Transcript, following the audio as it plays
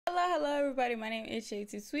Hello everybody, my name is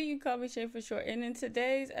Shaytosweet. You call me Shay for short. And in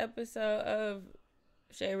today's episode of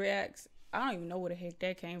Shay Reacts, I don't even know where the heck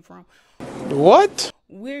that came from. What?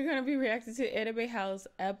 We're gonna be reacting to Anime House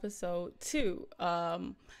episode 2.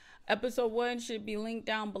 Episode 1 should be linked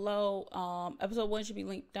down below. I'll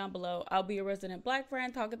be a resident black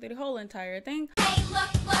friend talking through the whole entire thing. Hey, look,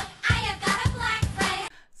 I have got a black friend.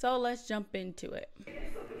 So let's jump into it.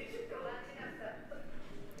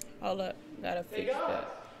 Hold up, gotta fix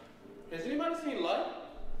that. Has anybody seen Light?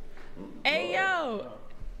 Hey yo!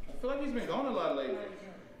 I feel like he's been gone a lot lately.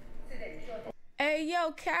 Hey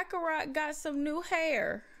yo, Kakarot got some new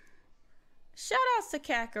hair. Shout outs to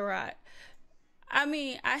Kakarot. I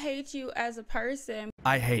mean, I hate you as a person.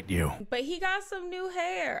 I hate you. But he got some new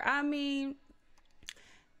hair. I mean,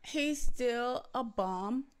 he's still a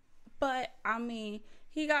bum. But I mean,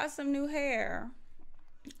 he got some new hair.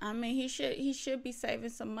 I mean, he should be saving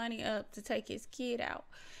some money up to take his kid out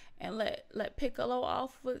and let Piccolo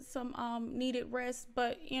off with some needed rest.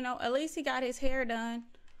 But you know, at least he got his hair done.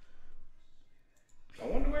 I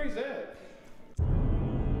wonder where he's at.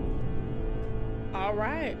 All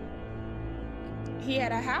right. He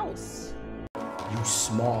had a house. You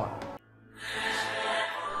smart.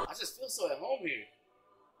 I just feel so at home here.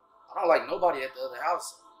 I don't like nobody at the other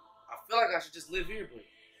house. I feel like I should just live here, but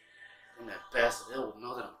then that bastard, they will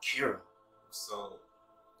know that I'm Kira. So,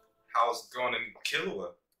 how's it going in Killua?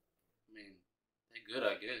 I mean, they good,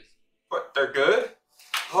 I guess. What, they're good?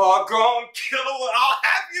 Oh, go on, Killua, I'll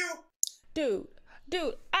have you!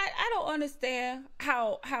 Dude, I don't understand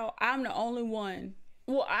how I'm the only one.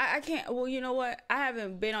 Well, I can't. Well, you know what? I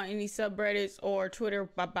haven't been on any subreddits or Twitter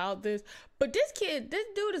about this, but this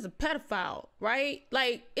dude is a pedophile, right?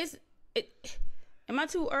 Like, am I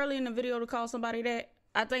too early in the video to call somebody that?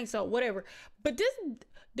 I think so, whatever. But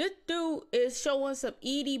this dude is showing some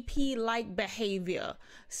EDP-like behavior,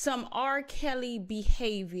 some R. Kelly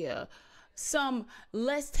behavior, some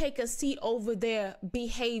let's take a seat over there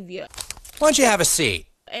behavior. Why don't you have a seat?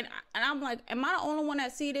 And I'm like, am I the only one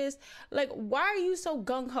that see this? Like, why are you so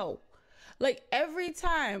gung-ho? Like, every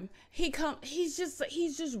time he come, he's just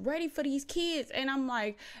ready for these kids. And I'm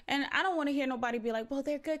like, and I don't want to hear nobody be like, well,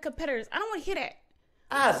 they're good competitors. I don't want to hear that.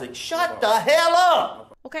 Isaac, shut the hell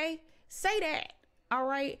up! Okay? Say that. All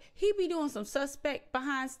right? He be doing some suspect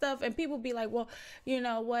behind stuff. And people be like, well, you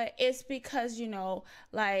know what? It's because, you know,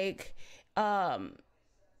 like, I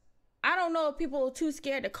don't know if people are too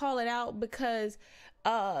scared to call it out because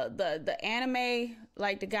the anime,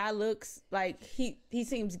 like, the guy looks like he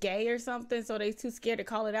seems gay or something, so they too scared to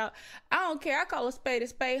call it out. I don't care. I call a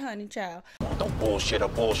spade, honey child. Don't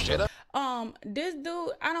bullshitter. This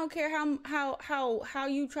dude, I don't care how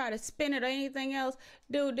you try to spin it or anything else.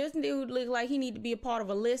 Dude, this dude look like he need to be a part of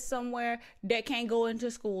a list somewhere that can't go into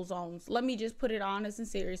school zones. Let me just put it honest and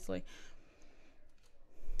seriously.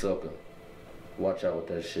 Sucker, watch out with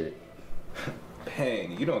that shit.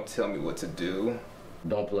 Pain, you don't tell me what to do.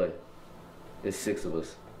 Don't play. It's 6 of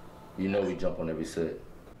us. You know we jump on every set.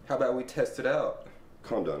 How about we test it out?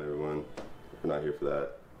 Calm down, everyone. We're not here for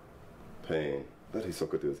that. Pain. Let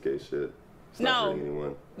Hisoka do his gay shit. It's not hurting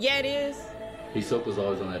anyone. Yeah, it is. Hisoka's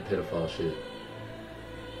always on that pedophile shit.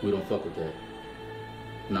 We don't fuck with that.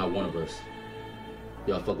 Not one of us.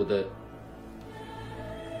 Y'all fuck with that?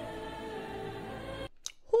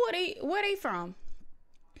 Where they from?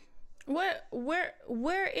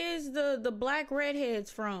 Where is the black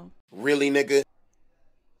redheads from? Really, nigga?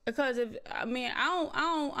 Because I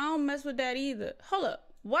don't mess with that either. Hold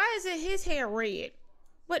up. Why is it his hair red?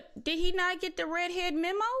 What, did he not get the redhead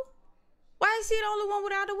memo? Why is he the only one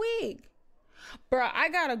without a wig? Bruh, I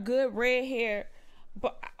got a good red hair.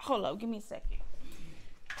 But hold up, give me a second.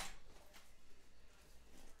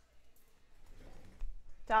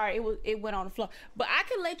 Sorry, it went on the floor. But I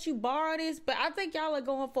can let you borrow this, but I think y'all are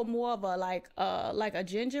going for more of a like a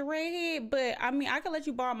ginger redhead. But I mean, I can let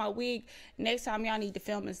you borrow my wig next time y'all need to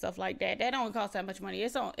film and stuff like that. That don't cost that much money.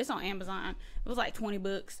 It's on Amazon. It was like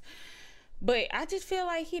 $20. But I just feel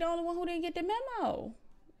like he the only one who didn't get the memo.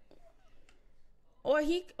 Or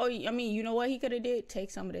I mean, you know what he could have did? Take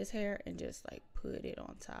some of this hair and just like put it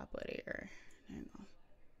on top of there. You know,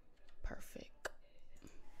 perfect.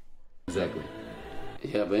 Exactly.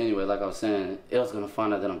 Yeah, but anyway, like I was saying, El's gonna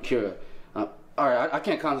find out that I'm Kira. All right, I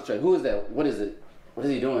can't concentrate. Who is that? What is it? What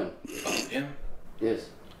is he doing? Him? Yes.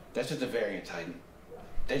 That's just a variant Titan.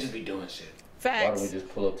 They just be doing shit. Facts. Why don't we just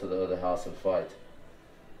pull up to the other house and fight?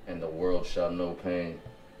 And the world shall know pain.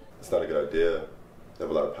 It's not a good idea. They have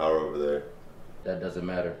a lot of power over there. That doesn't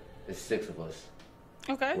matter. It's 6 of us.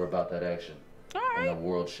 Okay. We're about that action. All right. And the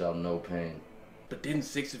world shall know pain. But didn't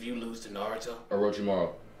 6 of you lose to Naruto?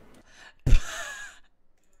 Orochimaru.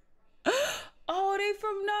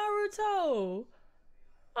 Naruto.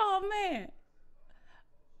 Oh man.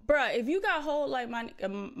 Bruh, if you got hold like my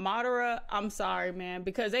Madara, I'm sorry, man,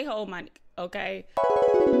 because they hold my okay.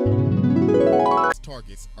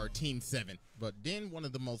 Targets are Team 7, but then one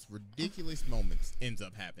of the most ridiculous moments ends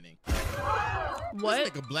up happening. What? This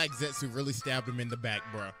nigga Black Zetsu really stabbed him in the back,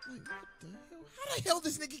 bro. Like, what the hell? How the hell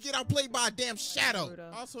this nigga get outplayed by a damn shadow?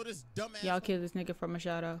 Also, this dumbass. Y'all killed this nigga from a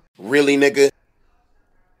shadow. Really, nigga?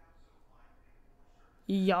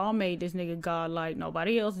 Y'all made this nigga godlike.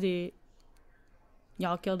 Nobody else did.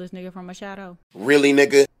 Y'all killed this nigga from a shadow. Really,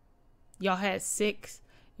 nigga? Y'all had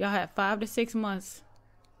 5 to 6 months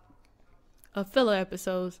of filler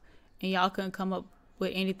episodes, and y'all couldn't come up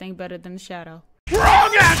with anything better than the shadow.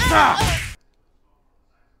 Wrong answer!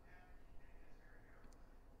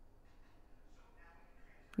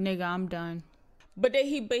 Nigga, I'm done. But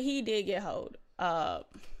he did get hold.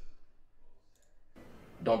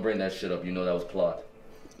 Don't bring that shit up. You know that was plot.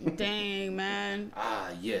 Dang, man. Ah,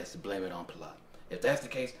 yes, blame it on plot. If that's the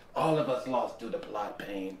case, all of us lost due to plot,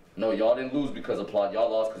 Pain. No, y'all didn't lose because of plot.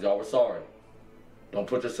 Y'all lost because y'all were sorry. Don't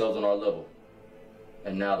put yourselves on our level.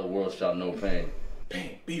 And now the world shall know Pain.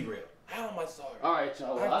 Pain, be real. How am I sorry? All right,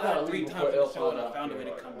 y'all. I I gotta died 3 leave times before in L the show and I finds out. found a way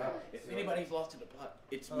to come back. If anybody's lost to the plot,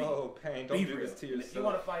 it's me. Oh, Pain, don't be do real. this to And if you yourself.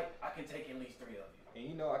 want to fight, I can take at least 3 of you. And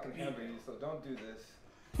you know I can handle you, so don't do this.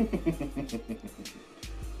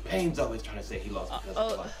 Pain's always trying to say he lost because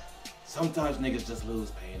of plot. Sometimes niggas just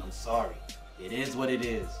lose, Pain. I'm sorry. It is what it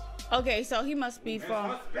is. Okay, so he must be from.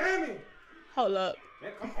 Stop spamming! Hold up.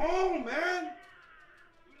 Man, come on, man!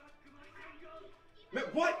 Man,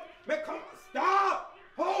 what? Man, come on, stop!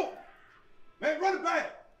 Hold! Man, run it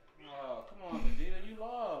back! Oh, come on, Vegeta, you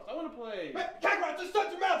lost. I want to play. Man, Kakarot, just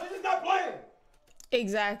shut your mouth. You're just not playing.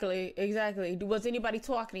 Exactly. Was anybody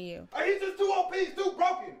talking to you? Hey, he's just too OP. He's too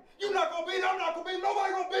broken. You not gonna beat him. I'm not gonna beat him.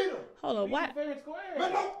 Nobody gonna beat him. Hold on, what? Favorite square.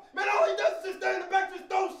 Man, no, man, all he does is just stand in the back, just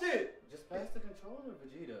throw shit. Just pass the controller,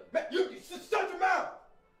 Vegeta. Man, you just shut your mouth.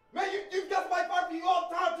 Man, you got somebody fight for you all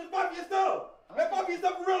the time. Just fight for yourself. Man, fight for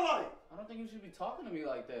yourself in real life. I don't think you should be talking to me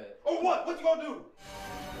like that. Or what? What you gonna do?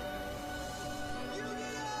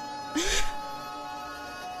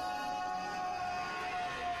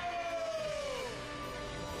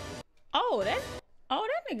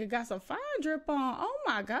 That nigga got some fire drip on. Oh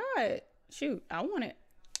my god. Shoot, I want it.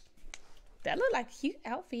 That look like a cute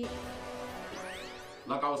outfit.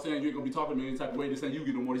 Like I was saying, you ain't gonna be talking to me any type of way. This ain't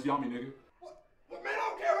Yugi no more. This Yami, nigga. What, man, I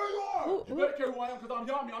don't care who you are. You better care who I am, because I'm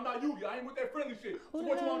Yami. I'm not Yugi. I ain't with that friendly shit. So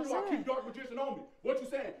what you want to do? I keep Dark Magician on me. What you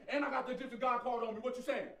saying? And I got the Egyptian God card on me. What you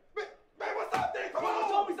saying? Man, what's up then? Come on.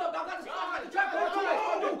 Show me something. I got the trap card too. I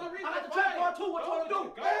got the trap card too. What you want to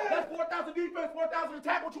do? That's 4,000 defense, 4,000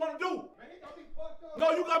 attack. What you want to do? Man, he got me fucked up.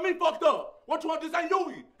 No, you got me fucked up. What you want? This ain't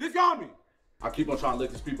Yugi. This Yami. I keep on trying to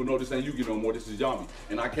let these people know this ain't Yugi no more. This is Yami.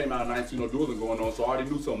 And I came out and I ain't seen no dueling going on, so I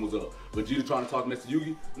already knew something was up. Vegeta trying to talk next to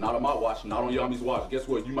Yugi, not on my watch, not on Yami's watch. Guess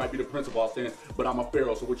what? You might be the principal saying, but I'm a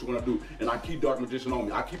pharaoh, so what you want to do? And I keep Dark Magician on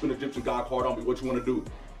me. I keep an Egyptian God card on me. What you want to do?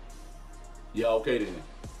 Yeah, okay then.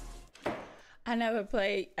 I never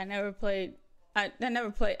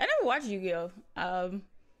watched Yu-Gi-Oh!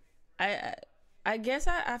 I guess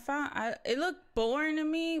I found it looked boring to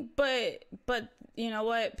me, but you know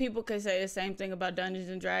what? People could say the same thing about Dungeons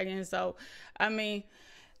and Dragons. So, I mean,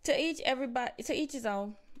 to each his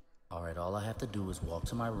own. All right, all I have to do is walk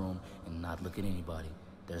to my room and not look at anybody.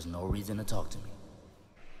 There's no reason to talk to me.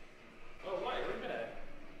 Oh, why? Where you been at?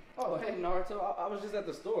 Oh, hey, Naruto. I was just at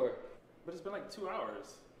the store. But it's been like 2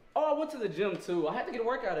 hours. Oh, I went to the gym too. I had to get a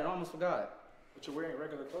workout in. I almost forgot. But you're wearing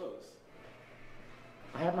regular clothes.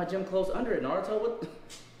 I have my gym clothes under it, Naruto. What?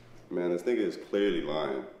 Man, this nigga is clearly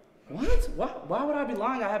lying. What? Why would I be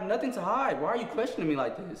lying? I have nothing to hide. Why are you questioning me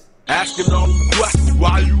like this? Asking all them questions.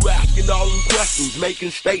 Why you asking all them questions? Making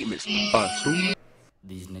statements.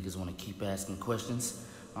 These niggas want to keep asking questions?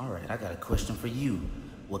 All right, I got a question for you.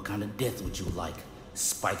 What kind of death would you like?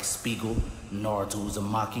 Spike Spiegel? Naruto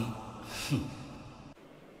Uzumaki?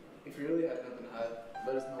 If you really have nothing to hide,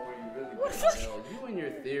 let us know where you really are. You and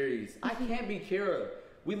your theories. I can't be Kira.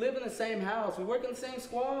 We live in the same house. We work in the same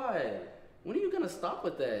squad. When are you gonna stop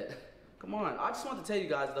with that? Come on. I just want to tell you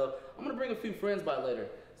guys though, I'm gonna bring a few friends by later.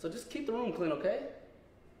 So just keep the room clean, okay?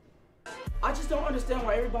 I just don't understand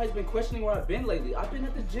why everybody's been questioning where I've been lately. I've been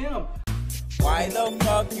at the gym. Why the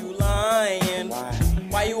fuck you lying?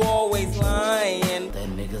 Why you always lying? That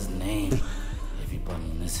nigga's name. Everybody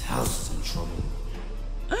in this house is in trouble.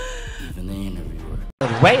 Even the interviewer.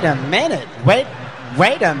 Wait a minute. Wait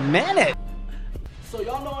a minute. So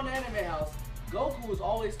y'all know in the anime house, Goku is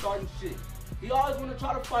always starting shit. He always want to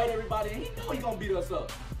try to fight everybody, and he know he gonna beat us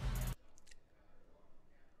up.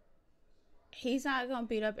 He's not gonna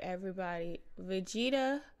beat up everybody.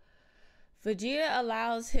 Vegeta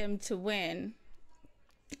allows him to win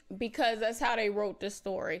because that's how they wrote the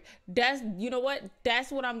story. You know what?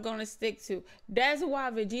 That's what I'm gonna stick to. That's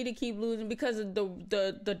why Vegeta keep losing, because of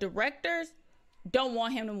the directors don't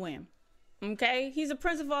want him to win. Okay? He's a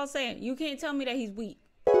Prince of All Saiyans. You can't tell me that he's weak.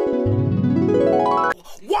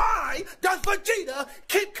 Why does Vegeta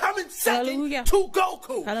keep coming second Hallelujah. to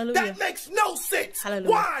Goku? Hallelujah. That makes no sense.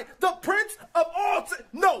 Hallelujah. Why the Prince of All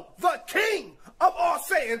the King of All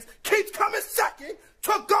Saiyans keeps coming second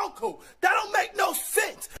to Goku? That don't make no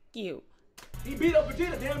sense. You. He beat up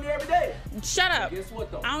Vegeta damn near every day. Shut up. Guess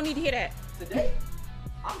what though? I don't need to hear that. Today,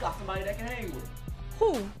 I got somebody that can hang with.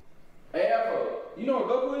 Who? Hey Afro, you know where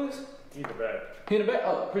Goku is? He's the bad. He in the back?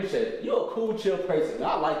 Oh, appreciate it. You're a cool, chill person.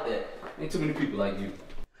 I like that. Ain't too many people like you.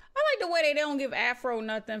 I like the way they don't give Afro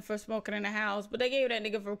nothing for smoking in the house, but they gave that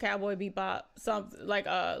nigga from Cowboy Bebop something like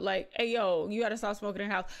hey yo, you gotta stop smoking in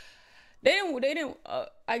the house. They didn't.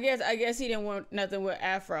 I guess he didn't want nothing with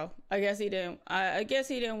Afro. I guess he didn't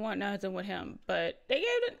want nothing with him. But they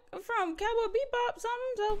gave it from Cowboy Bebop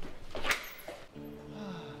something. So.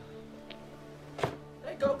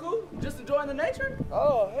 Hey Goku, just enjoying the nature?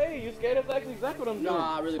 Oh, hey, you scared? That's actually exactly what I'm doing.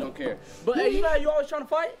 Nah, I really don't care. But hey, you know how you always trying to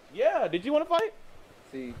fight? Yeah, did you want to fight?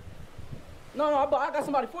 See. No, I got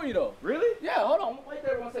somebody for you though. Really? Yeah, hold on. Wait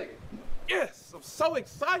there 1 second. Yes, I'm so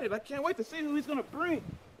excited. I can't wait to see who he's gonna bring.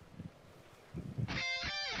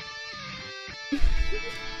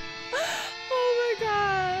 Oh my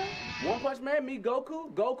god. One Punch Man, meet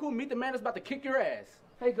Goku. Goku, meet the man that's about to kick your ass.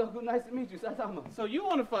 Hey Goku, nice to meet you. Saitama. So you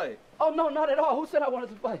want to fight? Oh no, not at all. Who said I wanted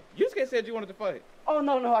to fight? Yusuke said you wanted to fight. Oh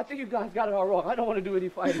no, I think you guys got it all wrong. I don't want to do any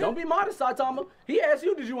fighting. Don't be modest, Saitama. He asked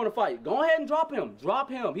you, did you want to fight? Go ahead and drop him. Drop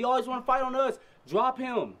him. He always want to fight on us. Drop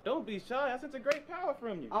him. Don't be shy. I sense a great power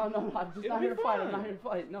from you. Oh no, I'm just not here to fight. I'm not here to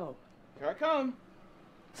fight. No. Here I come.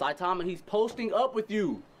 Saitama, he's posting up with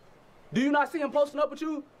you. Do you not see him posting up with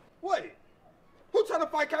you? Wait. Who trying to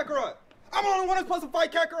fight Kakarot? I'm the only one that's supposed to fight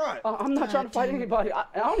Kakarot. I'm not trying to fight anybody. I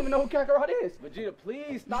don't even know who Kakarot is. Vegeta,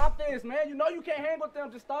 please stop this, man. You know you can't hang with them.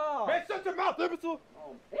 Just stop. Man, shut your mouth, imbecile.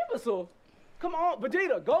 Imbecile? Come on,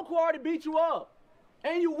 Vegeta. Goku already beat you up.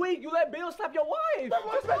 And you weak. You let Bill slap your wife.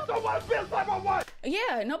 Bill slap my wife.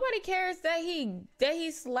 Yeah, nobody cares that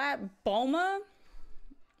he slapped Bulma.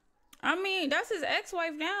 I mean, that's his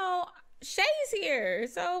ex-wife now. Shay's here,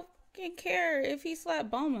 so can't care if he slapped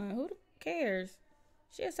Bulma. Who cares?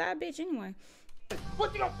 She a side bitch anyway.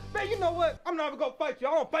 What you gonna, man, you know what? I'm not even gonna fight you.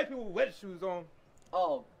 I don't fight people with wet shoes on.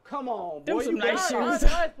 Oh, come on, boy. Them some nice shoes.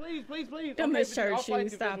 Guys, please. Them okay, is church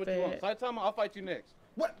shoes. Stop it. it. Saitama, I'll fight you next.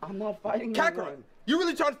 What? I'm not fighting Kakarot, you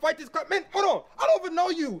really trying to fight this crap? Man, hold on. I don't even know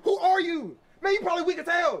you. Who are you? Man, you probably weak as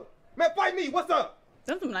hell. Man, fight me. What's up?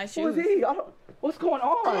 Them some nice Who shoes. is he? What's going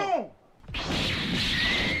on? Come on.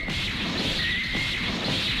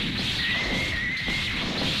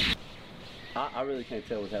 I really can't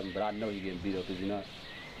tell what's happening, but I know you're getting beat up, is he not?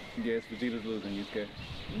 Yes, Vegeta's losing, Yusuke.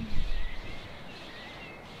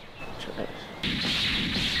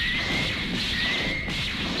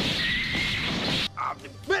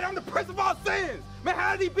 Man, I'm the Prince of All Saiyans. Man,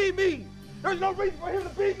 how did he beat me? There's no reason for him to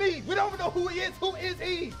beat me. We don't even know who he is. Who is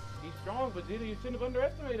he? He's strong, Vegeta. You shouldn't have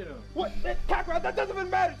underestimated him. What? Kakarot, that doesn't even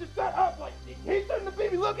matter. Just shut up. Like, he shouldn't have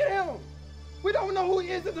beat me. Look at him. We don't know who he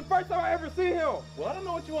is. It's the first time I ever see him. Well, I don't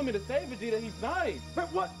know what you want me to say, Vegeta. He's nice. Man,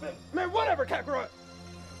 what? Man, whatever, Kakarot.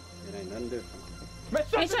 It ain't nothing different. Man,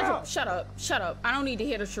 Shut up. I don't need to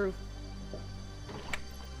hear the truth.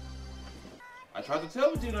 I tried to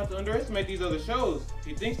tell Vegeta not to underestimate these other shows.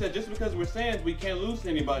 He thinks that just because we're Saiyans, we can't lose to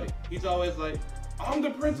anybody. He's always like, I'm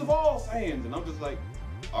the Prince of all Saiyans. And I'm just like,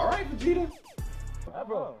 all right, Vegeta.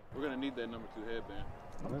 Bro, we're gonna need that number 2 headband.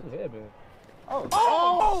 Number 2 headband?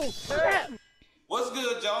 Oh, shit. What's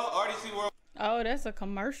good, y'all? RDC World. Oh, that's a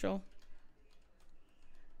commercial.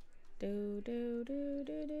 Hold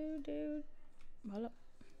up.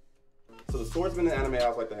 So the swordsman in anime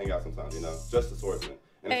house like to hang out sometimes, you know? Just the swordsman.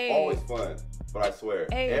 And it's always fun. But I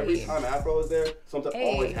swear, every time Afro is there, something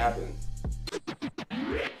always happens.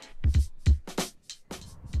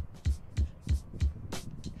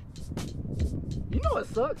 You know what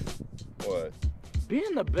sucks? What?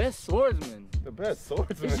 Being the best swordsman. The best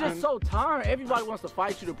swordsman? It's just so tiring. Everybody wants to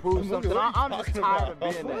fight you to prove something. I'm just tired of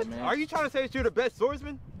being that, man. Are you trying to say that you're the best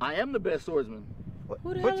swordsman? I am the best swordsman.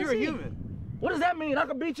 But you're a human. What does that mean? I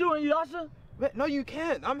can beat you and Yasha? No, you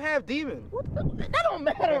can't. I'm half demon. That don't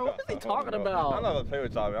matter. What is he talking about? I'm not gonna play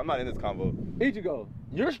with y'all, man. I'm not in this combo. Ichigo,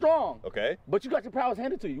 you're strong. Okay. But you got your powers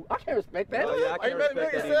handed to you. I can't respect that. Oh, yeah, I can't respect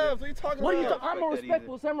that yourself. What are you talking about? What are you talking about? I'm a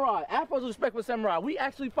respectful samurai. Afro's a respectful samurai. We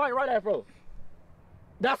actually fight, right, Afro?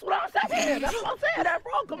 That's what I'm saying. That's what I'm saying,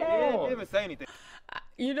 Afro. Come on. He didn't even say anything.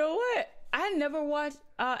 You know what? I never watched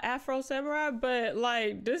Afro Samurai, but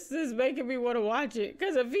like this is making me want to watch it.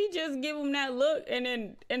 Cause if he just give him that look and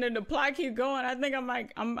then the plot keep going, I think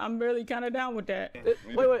I'm really kind of down with that.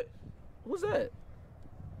 Wait, who's that?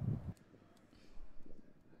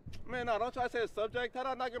 Man, no, don't try to say a subject. How did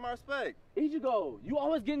I not get my respect? Ichigo, you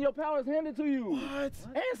always getting your powers handed to you. What?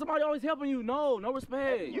 And somebody always helping you. No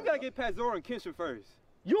respect. You gotta get past Zoro and Kenshin first.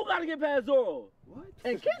 You gotta get past Zoro. What?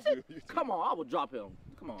 And Kenshin? Come on, I will drop him.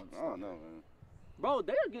 Come on. I don't know, man. Bro,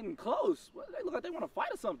 they're getting close. They look like they want to fight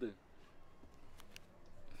or something.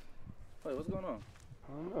 Wait, what's going on?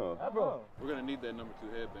 I don't know. Bro. We're gonna need that number 2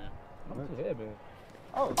 headband. Number 2 headband.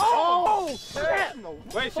 Oh, snap!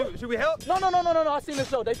 Wait, should we help? No. I seen this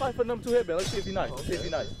show. They fight for number 2 headband. Let's see if he's nice. Let's see if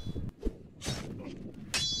he's nice.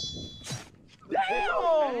 Damn!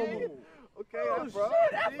 Okay, bro.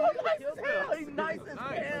 Shit, that's nice as hell. He's nice as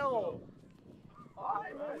hell. All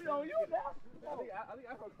right, man, we on you now. I think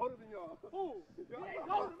Afro's colder than y'all. Who? He ain't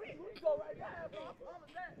colder than me. We go right now, bro. I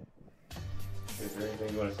promise that. Is there anything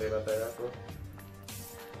you want to say about that, Afro?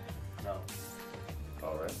 No.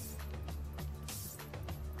 All right.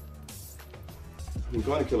 I mean,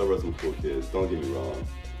 going to Killer was some cool kids, don't get me wrong.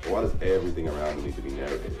 But why does everything around him need to be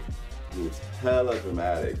narrated? I mean, it's hella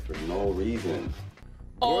dramatic for no reason.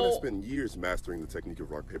 Gordon has spent years mastering the technique of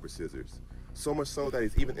rock, paper, scissors. So much so that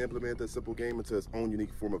he's even implemented that simple game into his own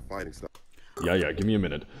unique form of fighting style. Yeah, give me a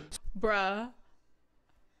minute. Bruh.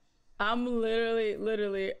 I'm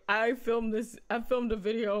literally, I filmed a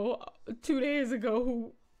video 2 days ago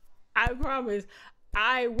who, I promise,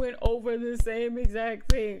 I went over the same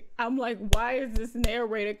exact thing. I'm like, why is this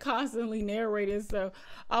narrator constantly narrating? So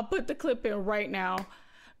I'll put the clip in right now.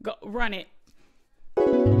 Go run it.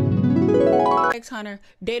 X Hunter,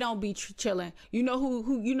 they don't be chilling. You know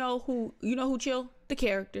who chill? The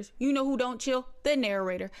characters. You know who don't chill? The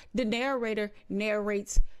narrator. The narrator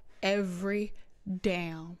narrates every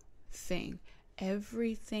damn thing.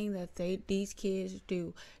 Everything that these kids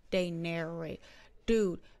do, they narrate.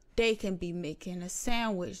 Dude, they can be making a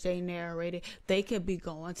sandwich, they narrate it. They could be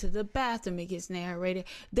going to the bathroom, it gets narrated.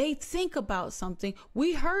 They think about something.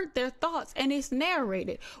 We heard their thoughts and it's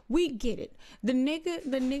narrated. We get it. The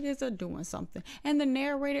niggas are doing something. And the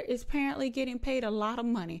narrator is apparently getting paid a lot of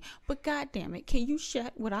money. But goddamn it, can you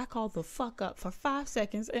shut what I call the fuck up for 5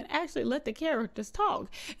 seconds and actually let the characters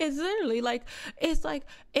talk? It's literally like it's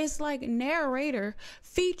like narrator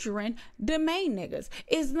featuring the main niggas.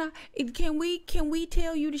 It's not can we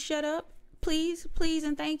tell you to shut up, please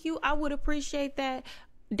and thank you? I would appreciate that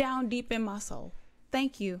down deep in my soul.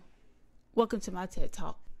 Thank you. Welcome to my TED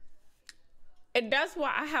Talk. And that's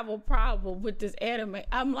why I have a problem with this anime.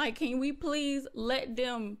 I'm like, can we please let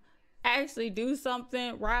them actually do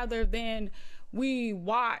something rather than we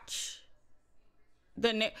watch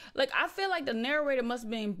like I feel like the narrator must have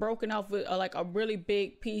been broken off with like a really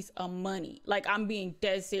big piece of money. Like, I'm being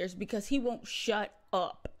dead serious because he won't shut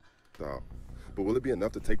up. Stop. But will it be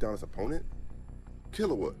enough to take down his opponent?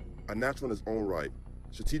 Killua, a natural in his own right,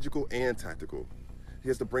 strategical and tactical. He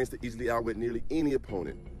has the brains to easily outwit nearly any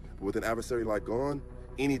opponent. But with an adversary like Gon,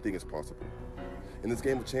 anything is possible. In this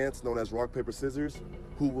game of chance known as rock, paper, scissors,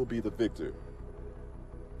 who will be the victor?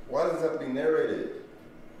 Why does it have to be narrated?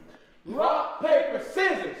 Rock, paper,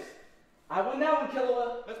 scissors! I win that one,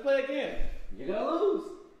 Killua. Let's play again. You're gonna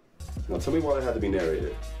lose. Now tell me why it had to be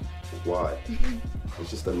narrated. Why? It's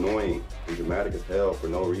just annoying and dramatic as hell for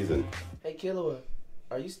no reason. Hey Killua,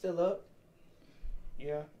 are you still up?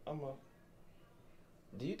 Yeah, I'm up.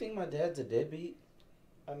 Do you think my dad's a deadbeat?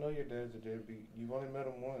 I know your dad's a deadbeat. You've only met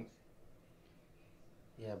him once.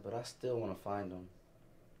 Yeah, but I still want to find him.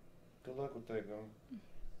 Good luck with that, Gon.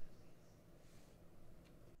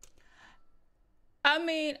 I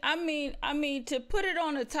mean, to put it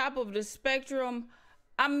on the top of the spectrum,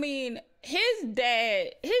 I mean, his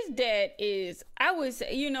dad is, I would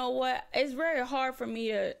say, you know what, it's very hard for me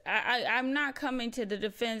to, I'm not coming to the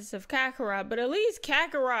defense of Kakarot, but at least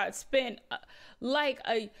Kakarot spent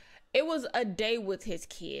it was a day with his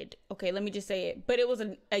kid. Okay, let me just say it, but it was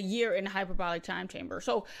a year in the hyperbolic time chamber.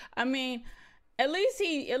 So, I mean, at least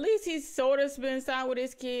he sort of spent time with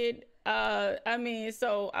his kid. I mean,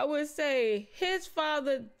 so I would say his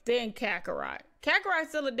father, then Kakarot. Kakarot's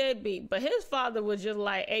still a deadbeat, but his father was just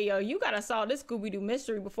like, hey, yo, you gotta solve this Scooby-Doo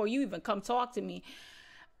mystery before you even come talk to me.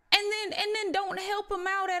 And then don't help him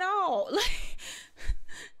out at all.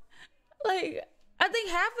 Like, I think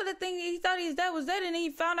half of the thing he thought his dad was dead, and then he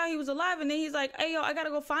found out he was alive, and then he's like, hey, yo, I gotta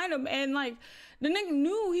go find him. And like, the nigga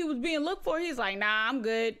knew he was being looked for. He's like, nah, I'm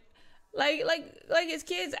good. Like his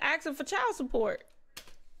kids asking for child support.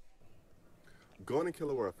 Gon and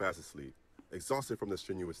Killua are fast asleep, exhausted from the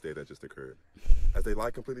strenuous day that just occurred. As they lie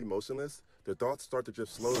completely motionless, their thoughts start to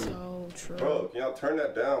drift slowly. So true. Bro, can y'all turn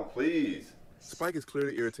that down, please? Spike is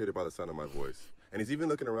clearly irritated by the sound of my voice, and he's even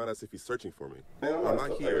looking around as if he's searching for me. Man, I'm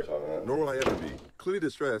not here, nor will I ever be. Clearly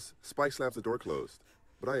distressed, Spike slams the door closed,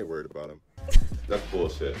 but I ain't worried about him. That's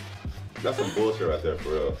bullshit. That's some bullshit right there, for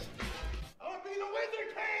real. I'm gonna be the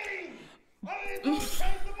Wizard King! I ain't gonna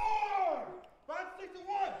change some more!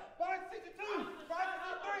 561, 562,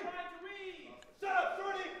 563. Shut up,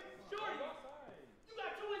 Shorty! Shorty! You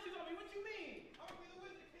got 2 inches on me, what you mean? I'm gonna be the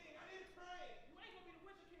Wizard King, I need to train! You ain't gonna be the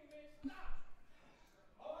Wizard King, man. Stop!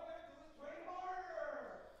 All I gotta do is train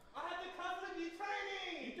harder! I have to constantly be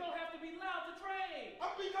training! You don't have to be loud to train!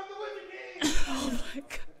 I'll become the Wizard King! Oh my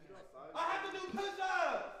God. I have to do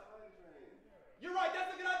push-ups! You're right,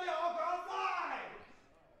 that's a good idea. I'll go outside!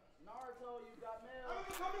 Naruto, you got mail. I'm gonna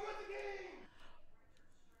become the Wizard King!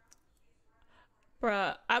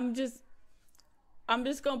 Bruh, I'm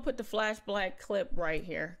just gonna put the flashback clip right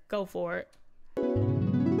here. Go for it.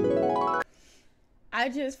 I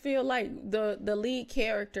just feel like the lead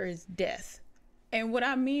character is Death. And what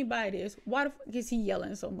I mean by this, why the fuck is he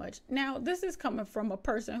yelling so much? Now, this is coming from a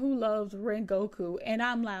person who loves Rengoku, and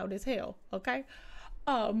I'm loud as hell, okay?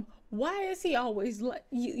 Why is he always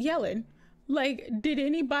yelling? Like, did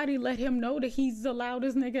anybody let him know that he's the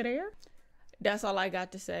loudest nigga there? That's all I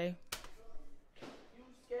got to say. You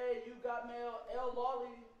scared you got mail, L. Lolly.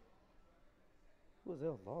 Who's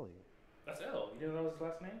L. Lolly? That's L. You didn't know his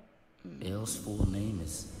last name? L's full name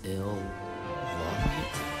is L.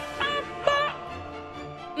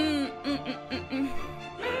 L.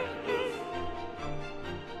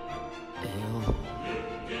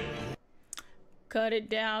 Cut it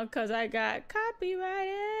down because I got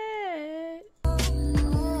copyrighted.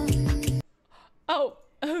 Oh,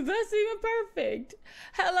 that's even perfect.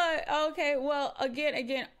 Hello. Okay, well,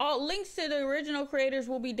 again, all links to the original creators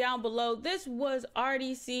will be down below. This was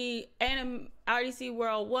RDC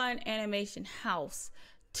World 1 Animation House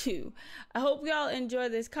 2. I hope y'all enjoy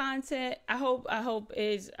this content. I hope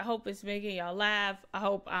it's making y'all laugh. I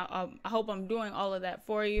hope I'm doing all of that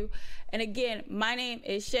for you. And again, my name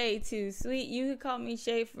is Shaytosweet. You can call me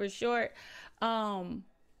Shay for short.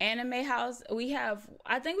 Anime house.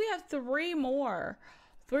 I think we have 3 more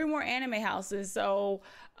anime houses. So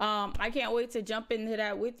I can't wait to jump into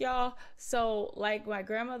that with y'all. So like my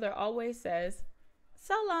grandmother always says,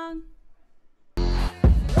 so long.